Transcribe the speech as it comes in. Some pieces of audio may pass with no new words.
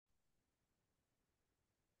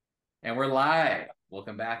And we're live.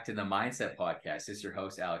 Welcome back to the Mindset Podcast. This is your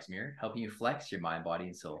host, Alex Muir, helping you flex your mind, body,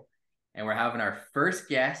 and soul. And we're having our first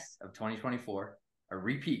guest of 2024, a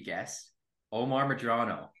repeat guest, Omar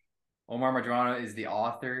Medrano. Omar Medrano is the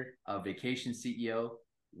author of Vacation CEO,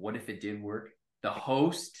 What If It Did Work, the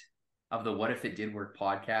host of the What If It Did Work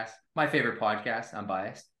podcast, my favorite podcast. I'm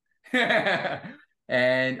biased.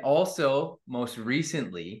 And also, most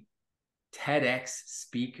recently, TEDx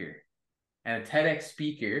speaker. And a TEDx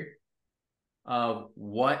speaker of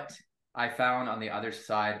what I found on the other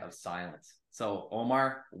side of silence. So,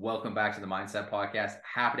 Omar, welcome back to the Mindset Podcast.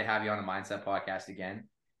 Happy to have you on the Mindset Podcast again,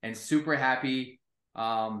 and super happy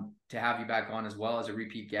to have you back on as well as a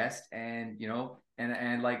repeat guest. And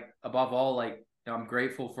and like above all, I'm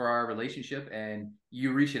grateful for our relationship and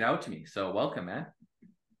you reaching out to me. So, welcome, man.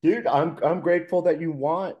 Dude, I'm grateful that you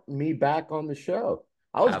want me back on the show.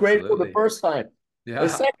 I was grateful the Absolutely. first time. The Yeah.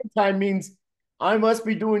 second time means I must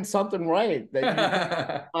be doing something right, that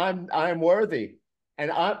you think I'm worthy.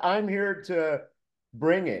 And I'm here to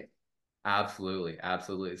bring it. Absolutely,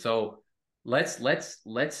 absolutely. So let's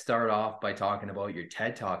start off by talking about your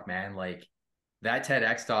TED Talk, man. Like that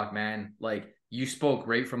TEDx talk, man. Like you spoke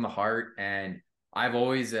right from the heart, and I've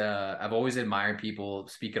always admired people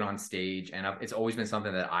speaking on stage, and it's always been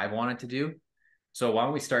something that I wanted to do. So why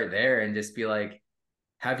don't we start there and just be like,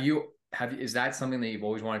 is that something that you've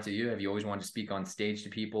always wanted to do? Have you always wanted to speak on stage to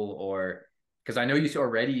people, or because I know you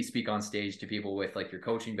already speak on stage to people with like your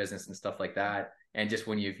coaching business and stuff like that, and just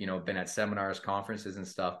when you've been at seminars, conferences, and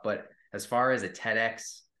stuff. But as far as a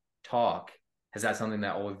TEDx talk, is that something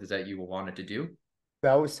that you wanted to do?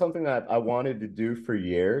 That was something that I wanted to do for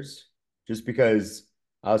years, just because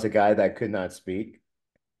I was a guy that could not speak.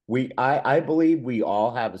 I believe we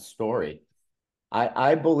all have a story.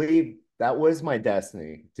 I believe that was my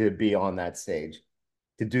destiny to be on that stage,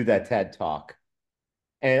 to do that TED talk.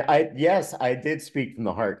 And yes, I did speak from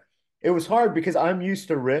the heart. It was hard because I'm used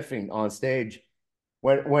to riffing on stage.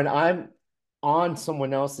 When I'm on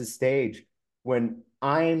someone else's stage, when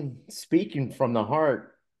I'm speaking from the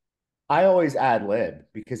heart, I always ad lib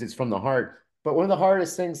because it's from the heart. But one of the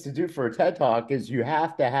hardest things to do for a TED talk is you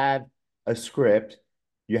have to have a script.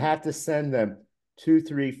 You have to send them two,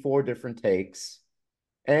 three, four different takes.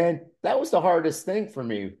 And that was the hardest thing for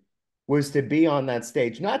me, was to be on that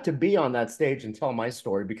stage, not to be on that stage and tell my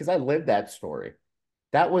story, because I lived that story.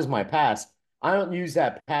 That was my past. I don't use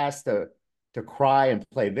that past to cry and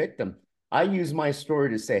play victim. I use my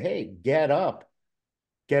story to say, hey, get up,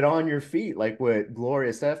 get on your feet, like what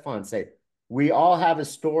Gloria Stefan said. We all have a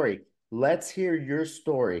story. Let's hear your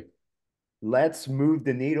story. Let's move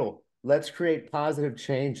the needle. Let's create positive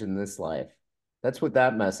change in this life. That's what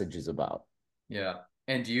that message is about. Yeah.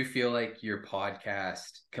 And do you feel like your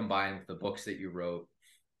podcast combined with the books that you wrote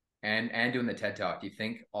and doing the TED Talk, do you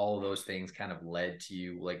think all of those things kind of led to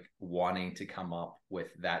you like wanting to come up with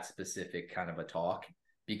that specific kind of a talk?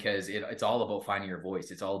 Because it's all about finding your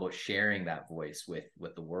voice. It's all about sharing that voice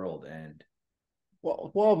with the world. And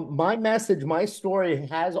Well, my message, my story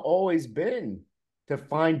has always been to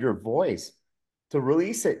find your voice, to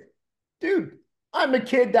release it. Dude, I'm a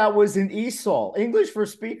kid that was in ESOL, English for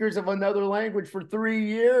Speakers of Another Language, for 3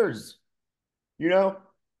 years. You know,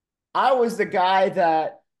 I was the guy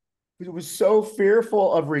that was so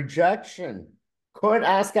fearful of rejection, couldn't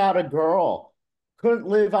ask out a girl, couldn't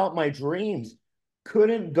live out my dreams,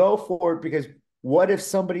 couldn't go for it because what if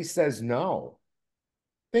somebody says no?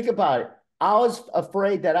 Think about it. I was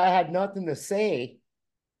afraid that I had nothing to say,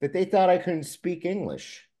 that they thought I couldn't speak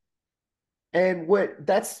English. And what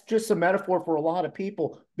that's just a metaphor for a lot of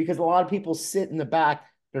people, because a lot of people sit in the back.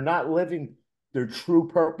 They're not living their true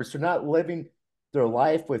purpose. They're not living their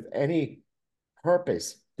life with any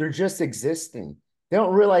purpose. They're just existing. They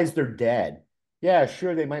don't realize they're dead. Yeah,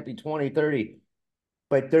 sure, they might be 20, 30,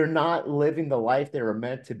 but they're not living the life they were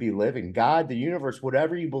meant to be living. God, the universe,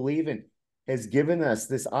 whatever you believe in, has given us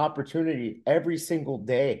this opportunity every single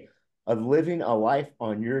day of living a life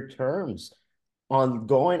on your terms, on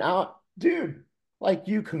going out. Dude, like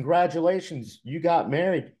you, congratulations, you got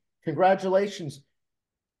married. Congratulations.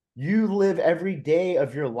 You live every day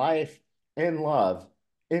of your life in love,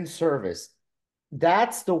 in service.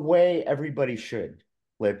 That's the way everybody should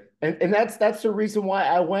live. And that's the reason why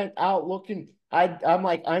I went out looking. I'm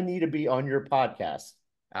like, I need to be on your podcast.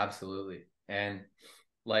 absolutely. And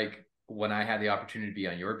like when I had the opportunity to be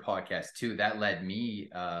on your podcast too, that led me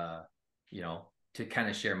you know, to kind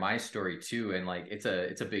of share my story too. And like it's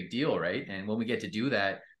a big deal, right? And when we get to do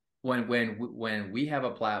that, when we have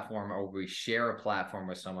a platform or we share a platform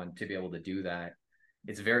with someone to be able to do that,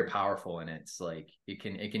 it's very powerful. And it's like it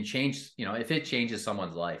can change, if it changes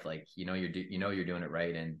someone's life, like you're doing it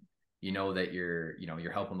right. And you know that you're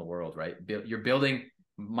helping the world, right? You're building.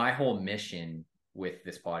 My whole mission with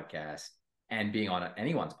this podcast and being on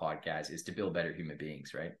anyone's podcast is to build better human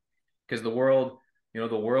beings, right? Because the world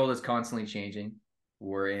is constantly changing.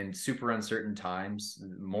 We're in super uncertain times,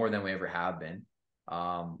 more than we ever have been.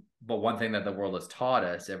 But one thing that the world has taught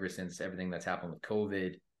us ever since everything that's happened with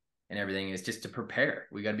COVID and everything is just to prepare.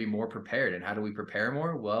 We got to be more prepared. And how do we prepare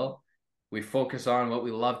more? Well, we focus on what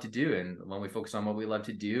we love to do. And when we focus on what we love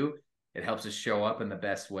to do, it helps us show up in the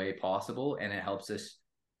best way possible. And it helps us,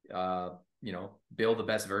 build the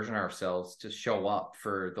best version of ourselves to show up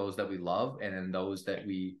for those that we love and then those that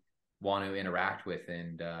we want to interact with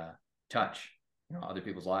and touch, other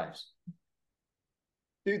people's lives.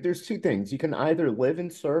 Dude, there's two things. You can either live in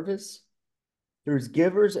service, there's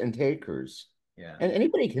givers and takers. Yeah. And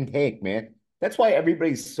anybody can take, man. That's why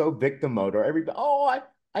everybody's so victim mode, or everybody, oh,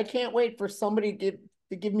 I can't wait for somebody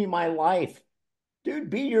to give me my life. Dude,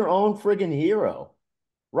 be your own friggin' hero.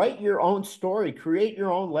 Write your own story, create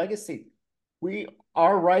your own legacy. We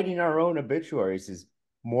are writing our own obituaries, as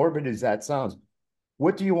morbid as that sounds.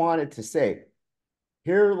 What do you want it to say?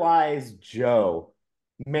 Here lies Joe.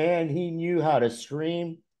 Man, he knew how to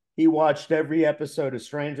stream. He watched every episode of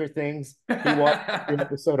Stranger Things. He watched every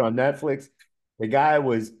episode on Netflix. The guy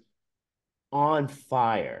was on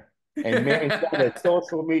fire. And man, he had a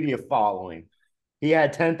social media following. He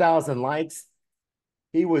had 10,000 likes.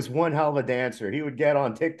 He was one hell of a dancer. He would get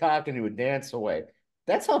on TikTok and he would dance away.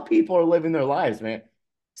 That's how people are living their lives, man.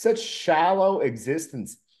 Such shallow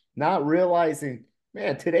existence, not realizing,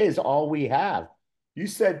 man, today is all we have. You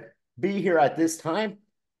said be here at this time.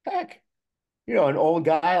 Heck, an old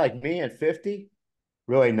guy like me at 50,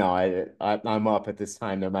 really, no, I'm up at this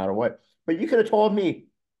time no matter what. But you could have told me,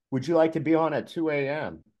 would you like to be on at 2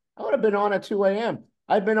 a.m.? I would have been on at 2 a.m.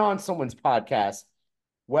 I've been on someone's podcast,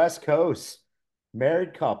 West Coast,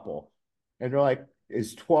 married couple, and they're like,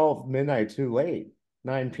 is 12 midnight too late?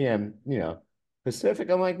 9 p.m., Pacific.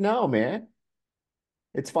 I'm like, no, man.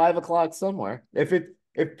 It's 5 o'clock somewhere.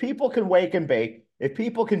 If people can wake and bake, if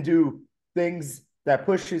people can do things that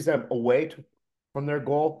pushes them away from their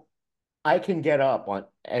goal, I can get up on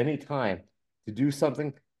any time to do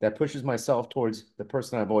something that pushes myself towards the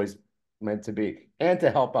person I've always meant to be and to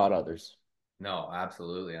help out others. No,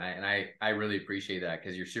 absolutely. And I really appreciate that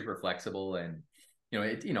because you're super flexible and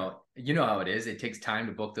how it is. It takes time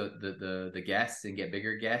to book the guests and get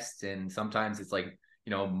bigger guests. And sometimes it's like,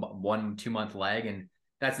 1-2 month lag. And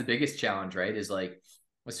that's the biggest challenge, right? Is like,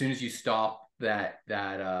 as soon as you stop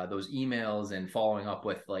those emails and following up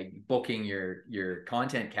with like booking your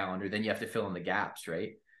content calendar, then you have to fill in the gaps,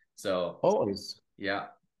 right? So Always. yeah.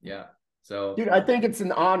 So Dude, I think it's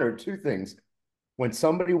an honor. Two things. When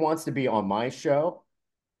somebody wants to be on my show,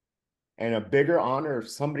 and a bigger honor if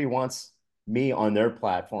somebody wants me on their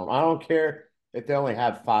platform. I don't care if they only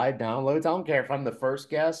have 5 downloads. I don't care if I'm the first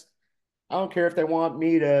guest. I don't care if they want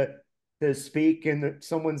me to speak in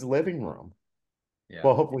someone's living room. yeah.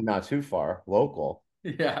 Well, hopefully not too far, local.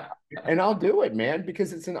 Yeah. And I'll do it, man,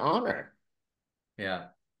 because it's an honor. Yeah.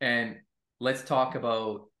 And let's talk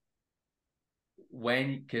about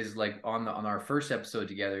because like on our first episode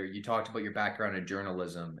together, you talked about your background in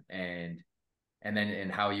journalism and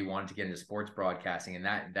how you wanted to get into sports broadcasting, and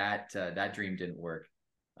that dream didn't work.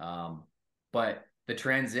 But the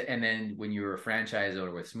transit, and then when you were a franchise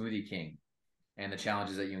owner with Smoothie King, and the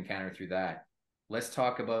challenges that you encountered through that. Let's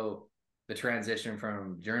talk about the transition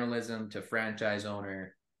from journalism to franchise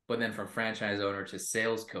owner, but then from franchise owner to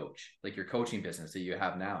sales coach, like your coaching business that you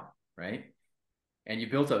have now, right? And you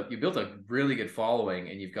built a really good following,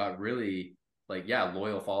 and you've got really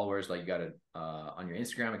loyal followers. Like you got it on your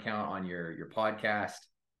Instagram account, on your podcast.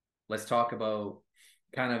 Let's talk about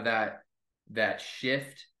kind of that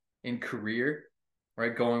shift in career,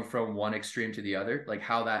 right? Going from one extreme to the other, like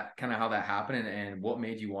how that happened and what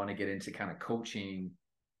made you want to get into kind of coaching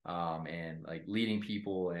and like leading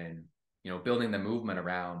people and building the movement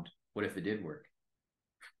around what if it did work.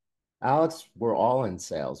 Alex, we're all in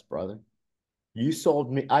sales, brother. You sold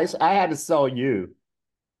me. I had to sell you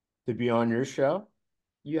to be on your show.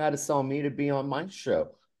 You had to sell me to be on my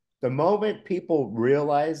show. The moment people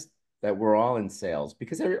realize that we're all in sales,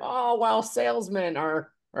 because they're, oh, wow, salesmen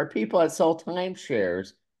are people that sell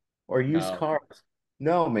timeshares or used No. cars.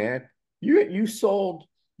 No, man. You sold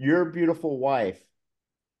your beautiful wife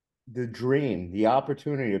the dream, the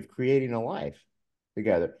opportunity of creating a life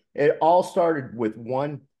together. It all started with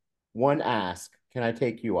one ask. Can I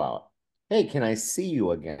take you out? Hey, can I see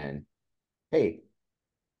you again? Hey,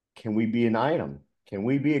 can we be an item? Can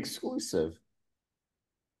we be exclusive?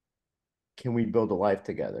 Can we build a life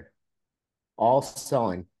together? All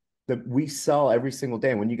selling. that we sell every single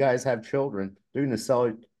day. And when you guys have children, they're going to sell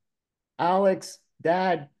it. Alex,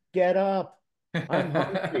 Dad, get up. I'm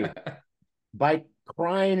hungry by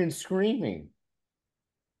crying and screaming.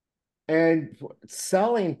 And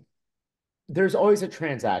selling, there's always a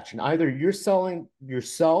transaction. Either you're selling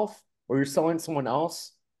yourself or you're selling someone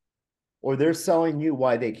else, or they're selling you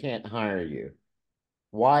why they can't hire you,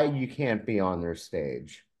 why you can't be on their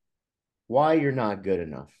stage, why you're not good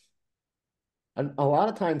enough. And a lot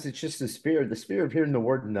of times it's just the spirit of hearing the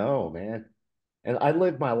word no, man. And I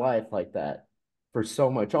lived my life like that for so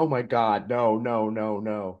much. Oh my God, no, no,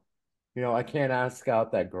 no, no. I can't ask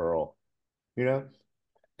out that girl. You know,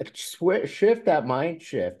 shift that mind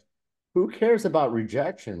shift. Who cares about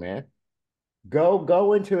rejection, man?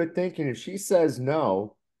 Go into it thinking if she says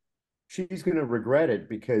no, she's gonna regret it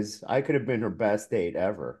because I could have been her best date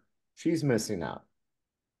ever. She's missing out,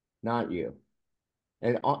 not you.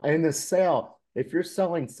 And in the sale, if you're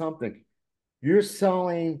selling something, you're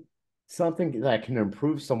selling something that can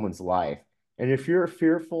improve someone's life. And if you're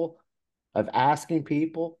fearful of asking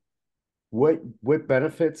people what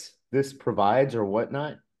benefits this provides or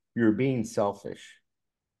whatnot, you're being selfish.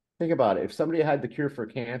 Think about it. If somebody had the cure for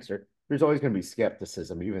cancer, there's always going to be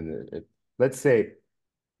skepticism. Let's say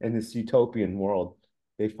in this utopian world,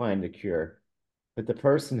 they find the cure, but the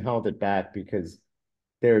person held it back because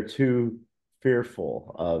they're too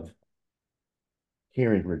fearful of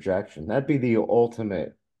hearing rejection. That'd be the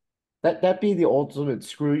ultimate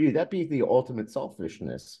screw you. That'd be the ultimate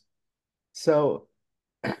selfishness. So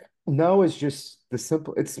no is just the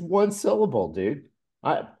simple, it's one syllable, dude.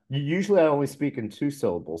 I only speak in two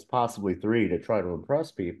syllables, possibly three to try to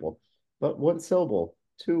impress people, but one syllable,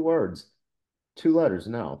 two words, two letters,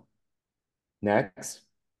 no. Next.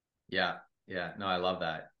 Yeah. Yeah. No, I love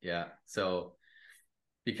that. Yeah. So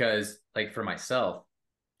because like for myself,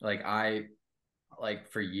 like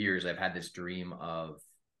for years I've had this dream of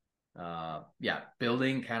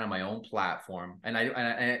building kind of my own platform, and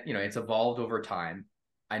it's evolved over time.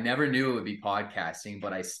 I never knew it would be podcasting,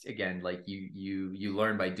 but again, like you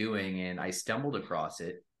learn by doing, and I stumbled across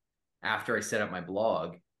it after I set up my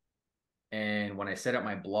blog. And when I set up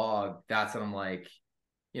my blog, that's when I'm like,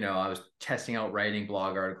 I was testing out writing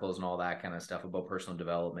blog articles and all that kind of stuff about personal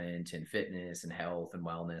development and fitness and health and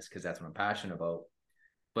wellness, because that's what I'm passionate about.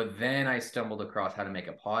 But then I stumbled across how to make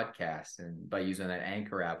a podcast, and by using that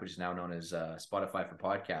Anchor app, which is now known as Spotify for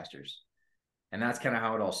podcasters. And that's kind of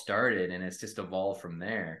how it all started, and it's just evolved from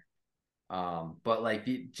there. But like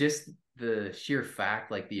just the sheer fact,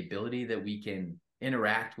 like the ability that we can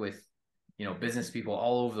interact with, business people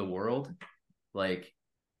all over the world, like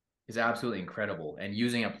is absolutely incredible. And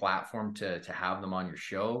using a platform to have them on your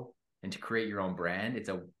show and to create your own brand, it's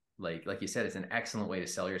a like you said, it's an excellent way to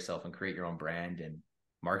sell yourself and create your own brand and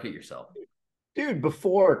market yourself. Dude,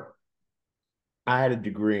 before I had a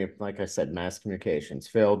degree in, like I said, mass communications,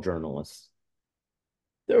 failed journalist.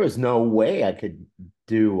 There was no way I could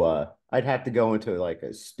I'd have to go into like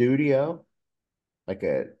a studio, like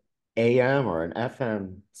a AM or an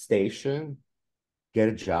FM station, get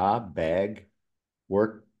a job, beg,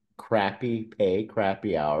 work crappy pay,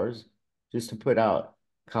 crappy hours just to put out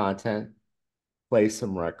content, play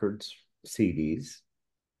some records, CDs,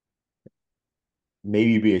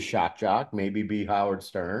 maybe be a shock jock, maybe be Howard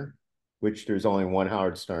Stern, which there's only one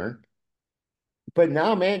Howard Stern. But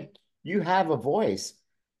now, man, you have a voice.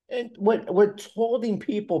 And what's holding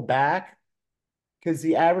people back, because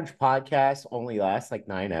the average podcast only lasts like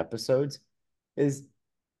 9 episodes, is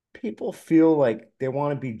people feel like they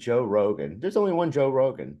want to be Joe Rogan. There's only one Joe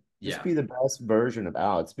Rogan. Just Yeah. be the best version of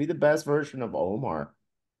Alex. Be the best version of Omar,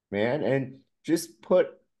 man. And just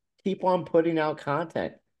keep on putting out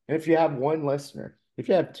content. And if you have one listener, if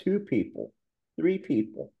you have two people, three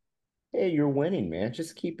people, hey, you're winning, man.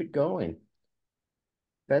 Just keep it going.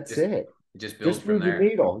 That's Just it. just build Just from move the there.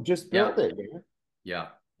 needle. Just Yeah. build it, man. Yeah.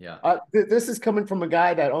 Yeah. This is coming from a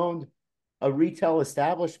guy that owned a retail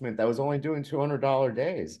establishment that was only doing $200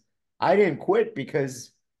 days. I didn't quit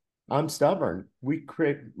because I'm stubborn.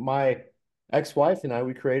 My ex-wife and I,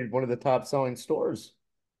 we created one of the top selling stores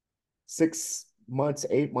 6 months,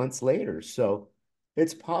 8 months later. So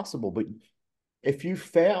it's possible. But if you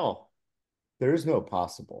fail, there is no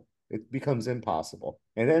possible. It becomes impossible.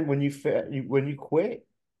 And then when you fail, when you quit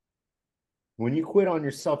on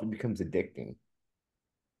yourself, it becomes addicting.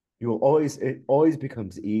 It always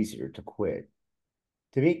becomes easier to quit.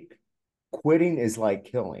 To me, quitting is like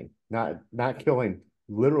killing, not killing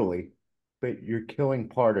literally, but you're killing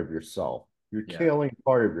part of yourself. You're Yeah. killing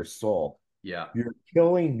part of your soul. Yeah. You're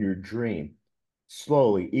killing your dream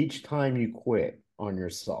slowly each time you quit on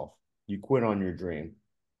yourself. You quit on your dream.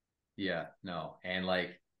 Yeah. No. And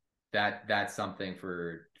like that's something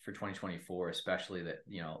for 2024, especially that,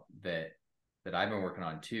 that I've been working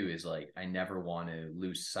on too, is like I never want to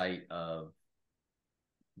lose sight of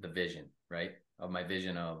the vision, right? Of my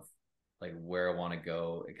vision of like where I want to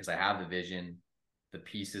go, because I have the vision, the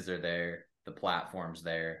pieces are there, the platform's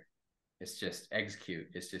there. It's just execute.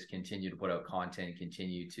 It's just continue to put out content,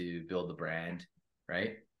 continue to build the brand,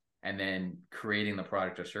 right? And then creating the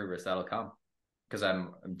product or service that'll come. Because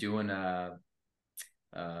I'm doing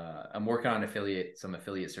I'm working on some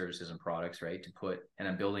affiliate services and products, right? And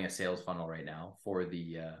I'm building a sales funnel right now for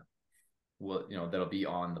the that'll be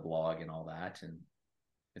on the blog and all that. And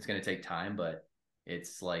it's going to take time, but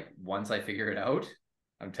it's like, once I figure it out,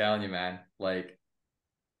 I'm telling you, man, like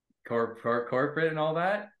corporate and all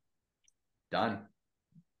that, done.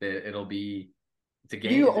 It'll be, it's a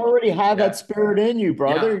game. You already have that Yeah. spirit in you, Yeah.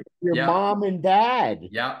 brother. Your Yeah. mom and dad.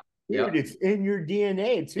 Yeah. Dude, Yeah. it's in your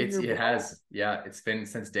DNA. It's in your It blood. has, yeah, it's been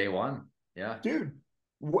since day one. Yeah. Dude,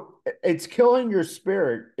 it's killing your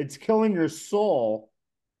spirit. It's killing your soul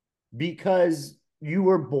because you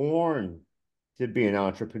were born to be an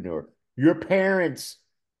entrepreneur. Your parents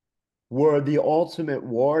were the ultimate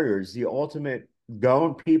warriors, the ultimate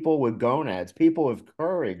people with gonads, people with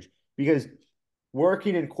courage. Because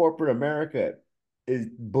working in corporate America is,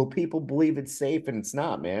 people believe it's safe and it's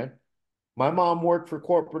not, man. My mom worked for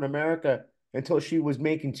corporate America until she was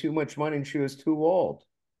making too much money and she was too old.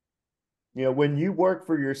 When you work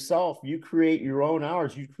for yourself, you create your own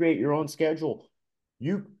hours, you create your own schedule.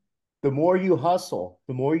 You, the more you hustle,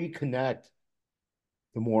 the more you connect,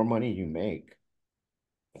 the more money you make.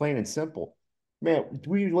 Plain and simple. Man,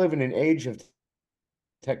 we live in an age of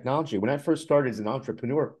technology. When I first started as an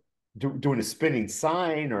entrepreneur, doing a spinning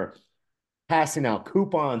sign or passing out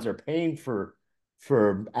coupons or paying for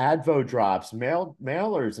advo drops,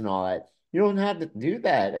 mailers and all that, you don't have to do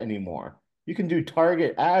that anymore. You can do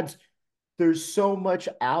target ads. There's so much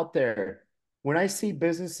out there. When I see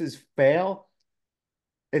businesses fail,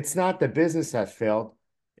 it's not the business that failed,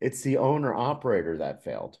 it's the owner operator that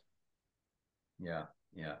failed. Yeah.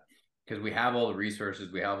 Yeah. Because we have all the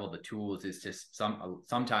resources, we have all the tools. It's just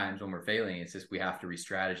sometimes when we're failing, it's just we have to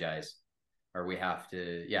re-strategize, or we have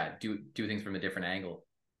to, yeah, do things from a different angle.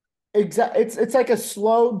 Exactly. It's like a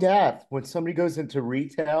slow death when somebody goes into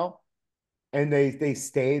retail and they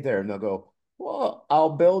stay there and they'll go, well,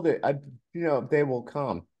 I'll build it. They will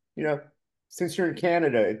come. You know, since you're in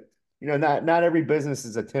Canada, not every business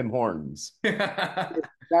is a Tim Hortons.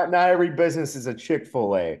 Not every business is a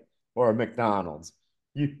Chick-fil-A or a McDonald's.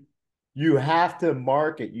 You you have to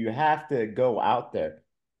market, you have to go out there.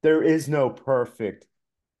 There is no perfect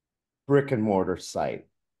brick and mortar site.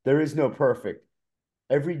 There is no perfect.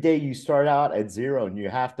 Every day you start out at zero and you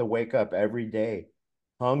have to wake up every day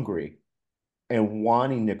hungry and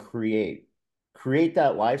wanting to create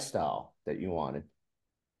that lifestyle that you wanted.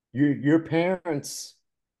 Your parents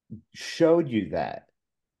showed you that.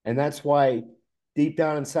 And that's why deep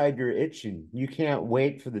down inside you're itching. You can't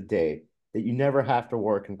wait for the day that you never have to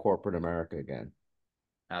work in corporate America again.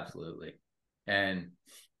 Absolutely. And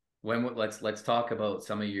let's talk about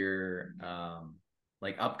some of your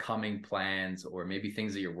like upcoming plans, or maybe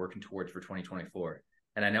things that you're working towards for 2024.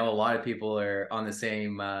 And I know a lot of people are on the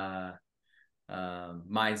same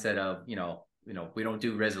mindset of, we don't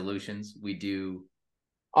do resolutions, we do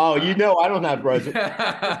Oh, uh, I don't have resume.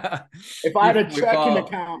 If I had a we checking fall,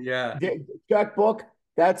 account, yeah. checkbook,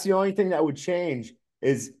 that's the only thing that would change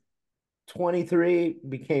is 23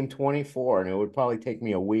 became 24, and it would probably take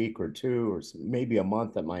me a week or two or maybe a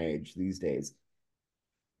month at my age these days.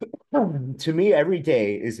 To me, every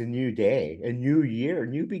day is a new day, a new year, a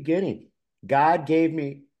new beginning. God gave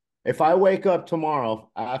me, if I wake up tomorrow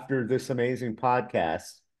after this amazing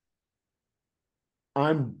podcast,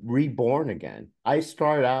 I'm reborn again. I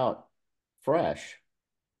start out fresh.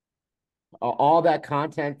 All that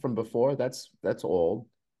content from before, that's old.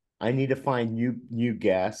 I need to find new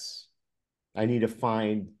guests. I need to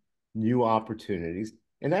find new opportunities.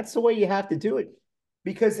 And that's the way you have to do it.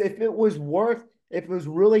 Because if it was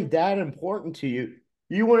really that important to you,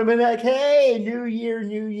 you would have been like, hey, new year,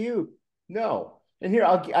 new you. No. And here,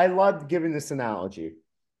 I love giving this analogy.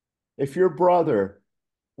 If your brother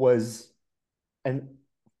was an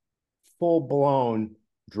full blown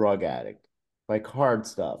drug addict, like hard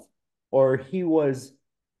stuff, or he was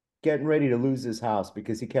getting ready to lose his house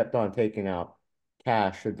because he kept on taking out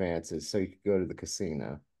cash advances so he could go to the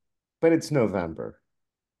casino. But it's November.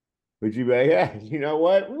 Would you be like, yeah, you know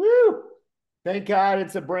what? Woo! Thank God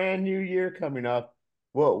it's a brand new year coming up.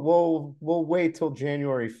 We'll wait till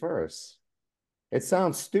January 1st. It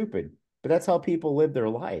sounds stupid, but that's how people live their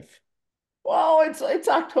life. Well, it's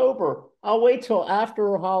October. I'll wait till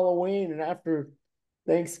after Halloween and after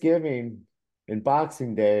Thanksgiving and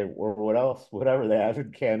Boxing Day or what else, whatever they have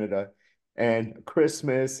in Canada, and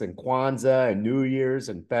Christmas and Kwanzaa and New Year's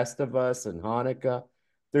and Festivus and Hanukkah.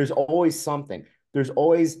 There's always something. There's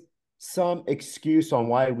always some excuse on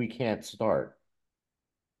why we can't start.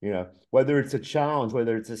 Whether it's a challenge,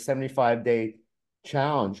 whether it's a 75-day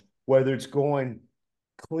challenge, whether it's going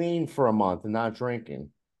clean for a month and not drinking.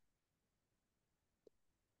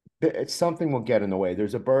 Something will get in the way.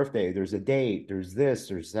 There's a birthday, there's a date, there's this,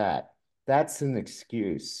 there's that. That's an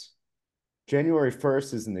excuse. January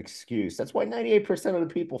 1st is an excuse. That's why 98% of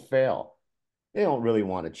the people fail. They don't really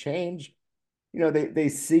want to change. They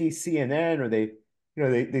see CNN or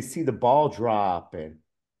they see the ball drop and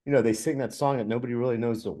they sing that song that nobody really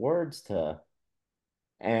knows the words to.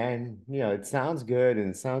 And it sounds good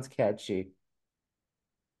and it sounds catchy.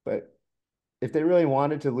 But if they really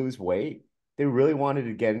wanted to lose weight, they really wanted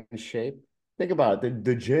to get in shape. Think about it.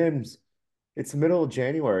 The gyms, it's the middle of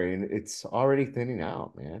January and it's already thinning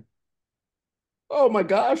out, man. Oh my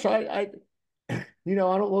gosh, I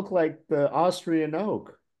don't look like the Austrian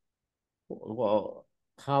oak. Well,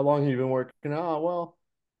 how long have you been working out? Well,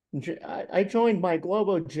 I joined my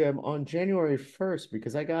Globo gym on January 1st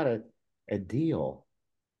because I got a deal.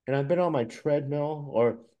 And I've been on my treadmill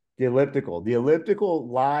or the elliptical. The elliptical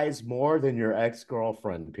lies more than your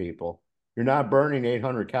ex-girlfriend, people. You're not burning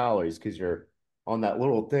 800 calories because you're on that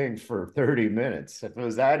little thing for 30 minutes. If it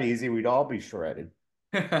was that easy, we'd all be shredded.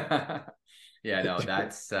 Yeah, no,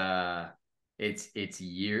 that's it's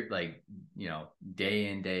year like day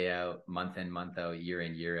in, day out, month in, month out, year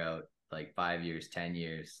in, year out, like 5 years, 10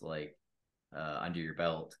 years, like under your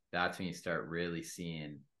belt. That's when you start really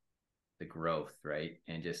seeing the growth, right?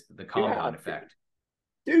 And just the Yeah, compound effect.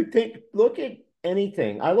 dude, look at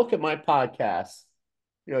anything. I look at my podcast,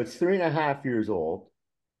 it's 3.5 years old.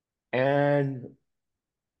 And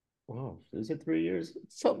well, is it 3 years?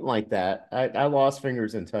 Something like that. I lost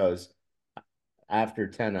fingers and toes after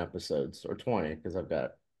 10 episodes or 20 because I've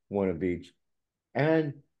got one of each.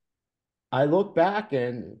 And I look back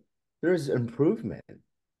and there's improvement.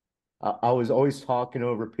 I was always talking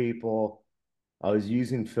over people. I was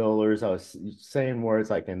using fillers. I was saying words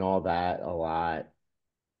like and all that a lot.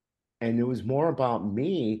 And it was more about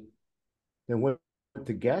me than what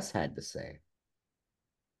the guests had to say.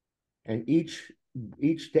 And each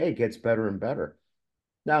day gets better and better.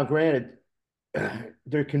 Now, granted,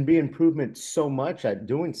 there can be improvement so much at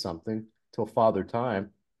doing something till father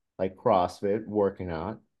time, like CrossFit, working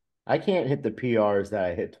out. I can't hit the PRs that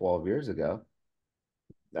I hit 12 years ago,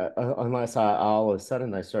 unless all of a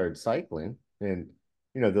sudden I started cycling and,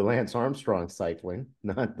 the Lance Armstrong cycling,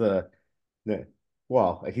 not the,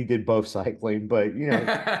 well, he did both cycling, but,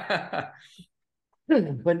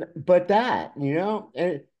 but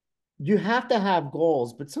and you have to have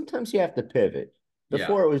goals, but sometimes you have to pivot. Yeah,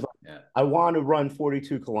 Before it was like, yeah. I want to run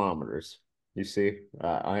 42 kilometers. You see,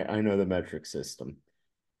 I know the metric system.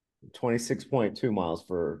 26.2 miles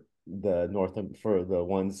for the north for the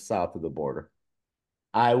ones south of the border.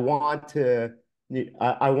 I want to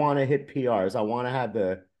I want to hit PRs. I want to have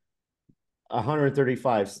the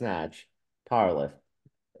 135 snatch powerlift.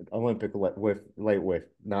 Olympic with weight,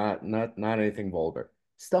 not anything vulgar.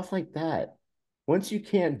 Stuff like that. Once you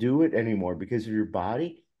can't do it anymore because of your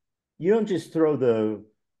body, you don't just throw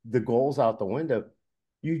the goals out the window.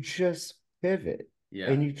 You just pivot Yeah,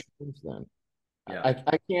 and you change them. yeah,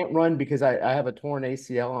 I can't run because I have a torn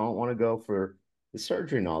ACL. I don't want to go for the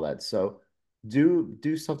surgery and all that. So do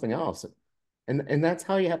something else. And that's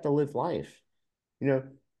how you have to live life. You know,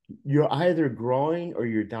 you're either growing or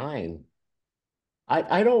you're dying.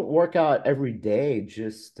 I don't work out every day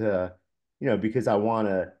just because I want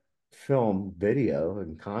to film video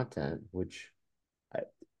and content, which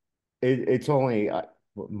it's only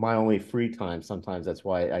my only free time. Sometimes that's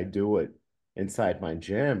why I do it inside my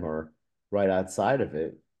gym or right outside of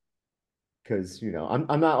it. Because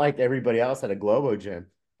I'm not like everybody else at a Globo gym.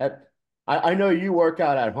 I know you work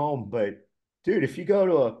out at home, but dude, if you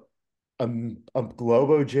go to a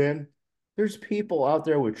Globo gym, there's people out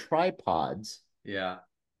there with tripods. yeah,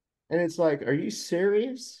 And it's like, are you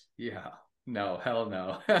serious? yeah. No, hell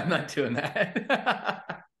no. I'm not doing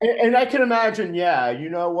that. And I can imagine, yeah, you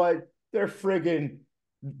know what? They're friggin'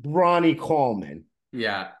 Ronnie Coleman.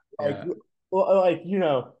 Yeah, Like, yeah, like,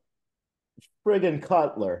 friggin'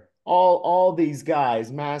 Cutler. All these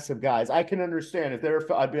guys, massive guys. I can understand if they're,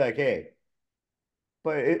 I'd be like, hey,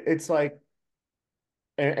 but it's like,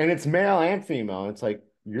 and it's male and female. It's like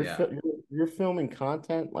yeah, you're filming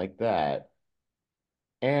content like that,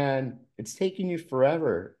 and it's taking you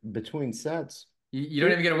forever between sets. You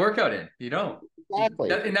don't even get a workout in. You don't. Exactly.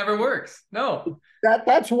 It never works. No.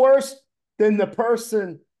 That's worse than the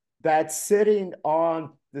person that's sitting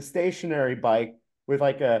on the stationary bike with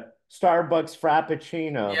like a Starbucks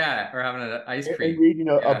Frappuccino Yeah, or having an ice and cream. reading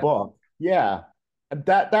a Yeah. book. Yeah,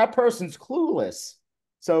 that person's clueless.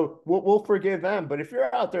 So we'll forgive them. But if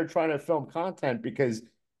you're out there trying to film content because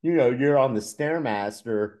you're on the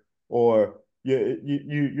Stairmaster or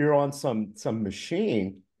you're on some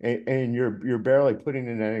machine and you're barely putting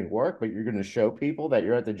in any work, but you're going to show people that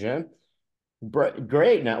you're at the gym.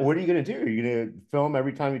 Great. Now, what are you going to do? Are you going to film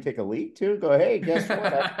every time you take a leak too? Go, hey, guess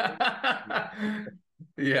what?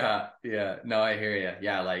 Yeah, yeah. No, I hear you.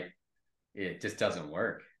 Yeah, like it just doesn't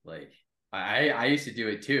work. Like I used to do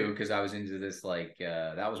it too because I was into this like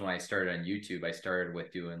that was when I started on YouTube. I started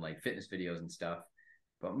with doing like fitness videos and stuff.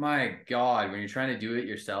 But my God, when you're trying to do it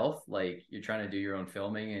yourself, like you're trying to do your own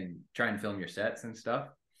filming and try and film your sets and stuff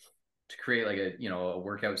to create like a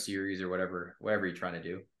workout series or whatever you're trying to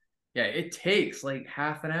do. Yeah, it takes like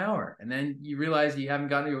half an hour, and then you realize you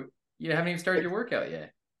haven't even started your workout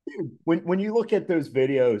yet. When you look at those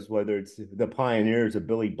videos, whether it's the pioneers, the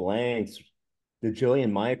Billy Blanks, the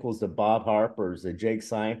Jillian Michaels, the Bob Harpers, the Jake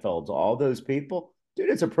Seinfelds, all those people, dude,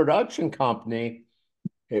 it's a production company.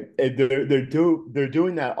 They're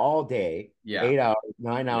doing that all day, Yeah, 8 hours,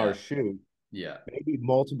 9 hours yeah, shoot, yeah, maybe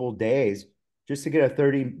multiple days, just to get a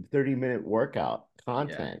 30-minute workout yeah,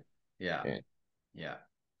 content. yeah, Yeah. yeah.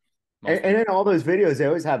 And, Most and people. in all those videos, they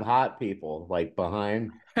always have hot people like behind.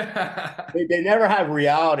 They never have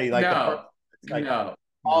reality, like the person No, that's like no,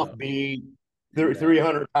 no. offbeat, Yeah,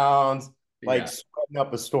 300 pounds, like yeah. sweating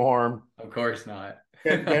up a storm, Of course not.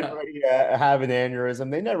 getting ready to have an aneurysm.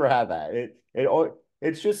 They never have that.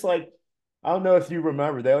 It's just like I don't know if you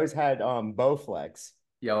remember, they always had Bowflex.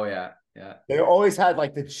 Yeah, oh yeah, yeah, They always had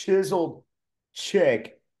like the chiseled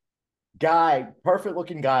chick guy, perfect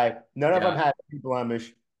looking guy. None of them yeah. had any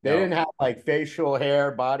blemish. They didn't No, have like facial hair,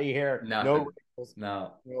 body hair, no nothing. wrinkles.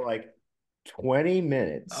 No. Like 20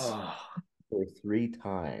 minutes Oh, for 3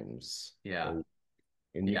 times. yeah,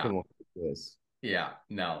 And you yeah, can look at this. yeah.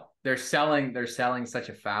 No, they're selling such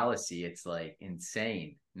a fallacy. It's like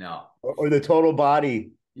insane. No. Or the total body. Uh,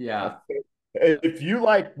 Yeah. if you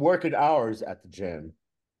like working hours at the gym,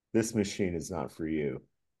 this machine is not for you.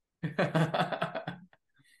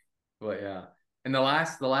 But yeah. And the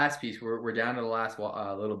last piece, we're down to the last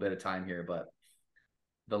little bit of time here, but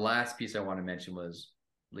the last piece I want to mention was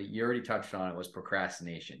like you already touched on it was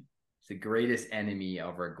procrastination. It's the greatest enemy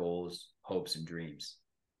of our goals, hopes, and dreams.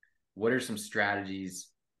 What are some strategies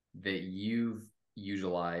that you've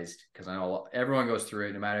utilized? Because I know everyone goes through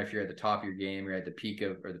it, no matter if you're at the top of your game, you're at the peak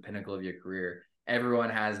of or the pinnacle of your career. Everyone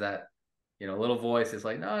has that, little voice that's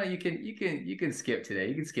like, no, you can skip today.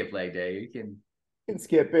 You can skip leg day. You can. You can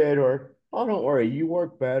skip it, or oh, don't worry, you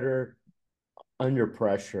work better under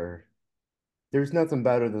pressure. There's nothing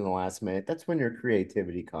better than the last minute. That's when your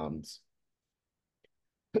creativity comes.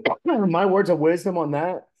 My words of wisdom on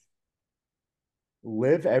that: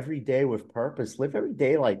 live every day with purpose. Live every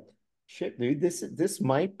day like shit, dude. This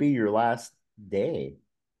might be your last day.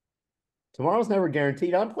 Tomorrow's never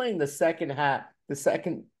guaranteed. I'm playing the second half,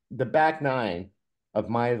 the back nine of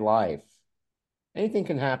my life. Anything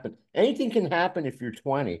can happen. Anything can happen if you're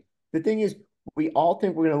 20. The thing is, we all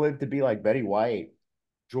think we're going to live to be like Betty White,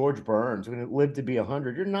 George Burns. We're going to live to be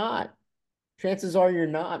 100. You're not. Chances are you're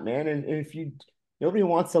not, man. And if nobody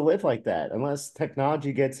wants to live like that unless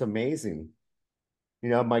technology gets amazing.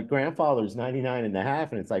 My grandfather's 99 and a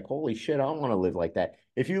half, and it's like, holy shit, I don't want to live like that.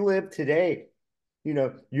 If you live today,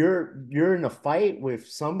 you're in a fight with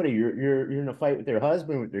somebody, you're in a fight with their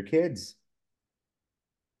husband, with their kids.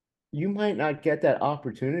 You might not get that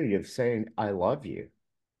opportunity of saying, I love you.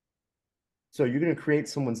 So you're going to create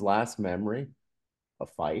someone's last memory, a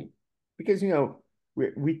fight, because,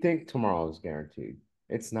 we think tomorrow is guaranteed.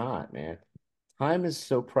 It's not, man. Time is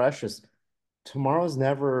so precious. Tomorrow's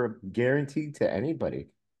never guaranteed to anybody.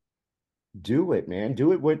 Do it, man.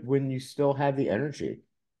 Do it when you still have the energy.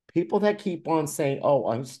 People that keep on saying, oh,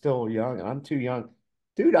 I'm still young, I'm too young.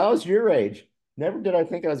 Dude, I was your age. Never did I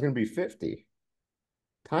think I was going to be 50.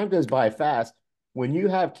 Time goes by fast. When you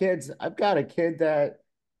have kids, I've got a kid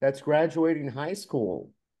that's graduating high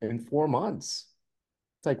school in 4 months.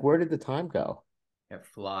 It's like, where did the time go? It That's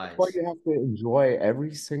why flies. you have to enjoy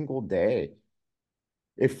every single day.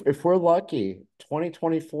 If we're lucky,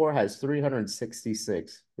 2024 has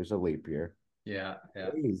 366. There's a leap year. Yeah,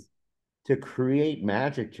 yeah, Days to create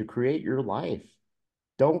magic, to create your life.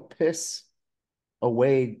 Don't piss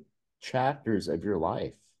away chapters of your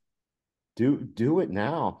life. Do it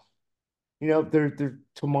now.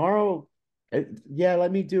 Tomorrow Yeah,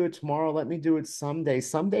 let me do it tomorrow. Let me do it someday.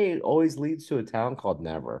 Someday always leads to a town called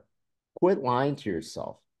never. Quit lying to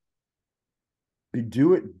yourself.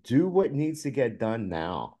 Do it. Do what needs to get done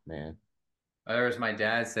now, man. Or as my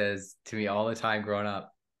dad says to me all the time growing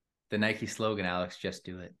up, the Nike slogan, Alex, just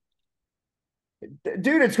do it.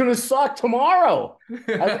 Dude, it's gonna suck tomorrow.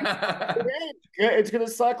 At least today, it's gonna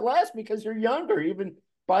suck less because you're younger. Even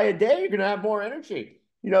by a day, you're gonna have more energy.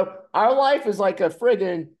 Our life is like a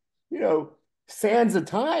friggin', sands of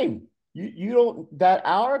time. You don't that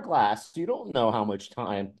hourglass, you don't know how much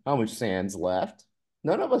time, how much sand's left.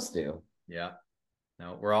 None of us do. Yeah.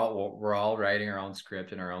 No, we're all writing our own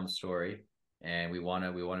script and our own story, and we want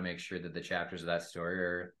to make sure that the chapters of that story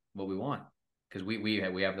are what we want, because we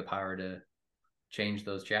have the power to change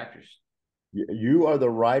those chapters. You are the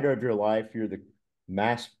writer of your life. You're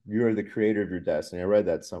the creator of your destiny. I read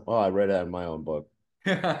that I read that in my own book.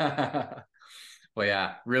 Well,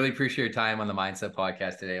 yeah, really appreciate your time on the Mindset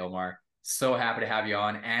Podcast today, Omar. So happy to have you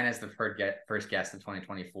on, and as the first guest of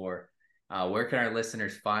 2024. Where can our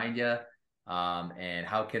listeners find you, and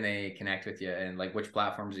how can they connect with you, and like which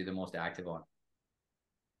platforms are you the most active on?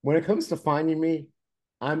 When it comes to finding me,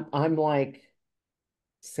 I'm like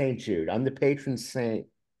Saint Jude. I'm the patron saint,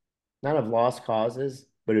 not of lost causes,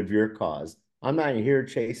 but of your cause. I'm not here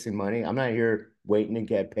chasing money. I'm not here waiting to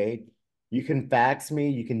get paid. You can fax me,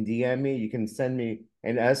 you can DM me, you can send me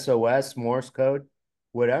an SOS, Morse code,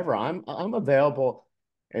 whatever. I'm available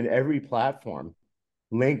in every platform.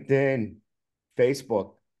 LinkedIn,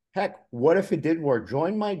 Facebook. Heck, what if it did work?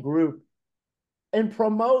 Join my group and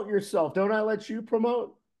promote yourself. Don't I let you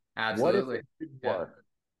promote? What if Absolutely. it did Yeah. work?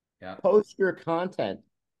 Yeah. Post your content.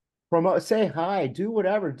 Promote, say hi, do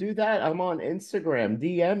whatever, do that. I'm on Instagram.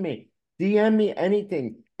 DM me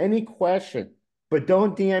anything, any question, but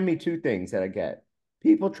don't DM me two things that I get.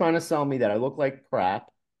 People trying to sell me that I look like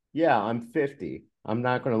crap. Yeah, I'm 50. I'm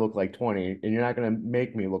not going to look like 20, and you're not going to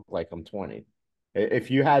make me look like I'm 20.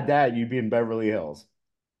 If you had that, you'd be in Beverly Hills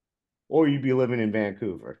or you'd be living in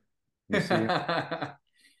Vancouver. You see?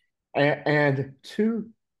 And two,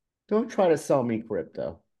 don't try to sell me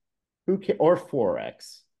crypto. Who can or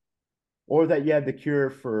Forex or that you have the cure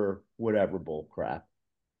for whatever bull crap.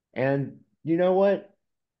 And you know what?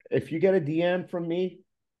 If you get a DM from me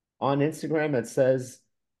on Instagram that says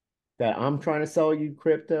that I'm trying to sell you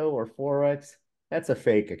crypto or Forex, that's a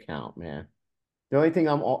fake account, man. The only thing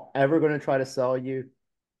ever going to try to sell you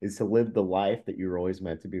is to live the life that you're always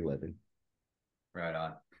meant to be living. Right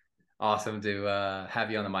on. Awesome to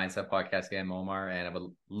have you on the Mindset Podcast again, Omar, and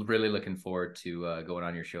I'm really looking forward to going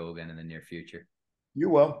on your show again in the near future. You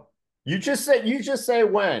will. You just say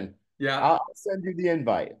when. Yeah. I'll send you the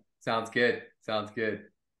invite. Sounds good. Sounds good.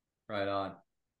 Right on.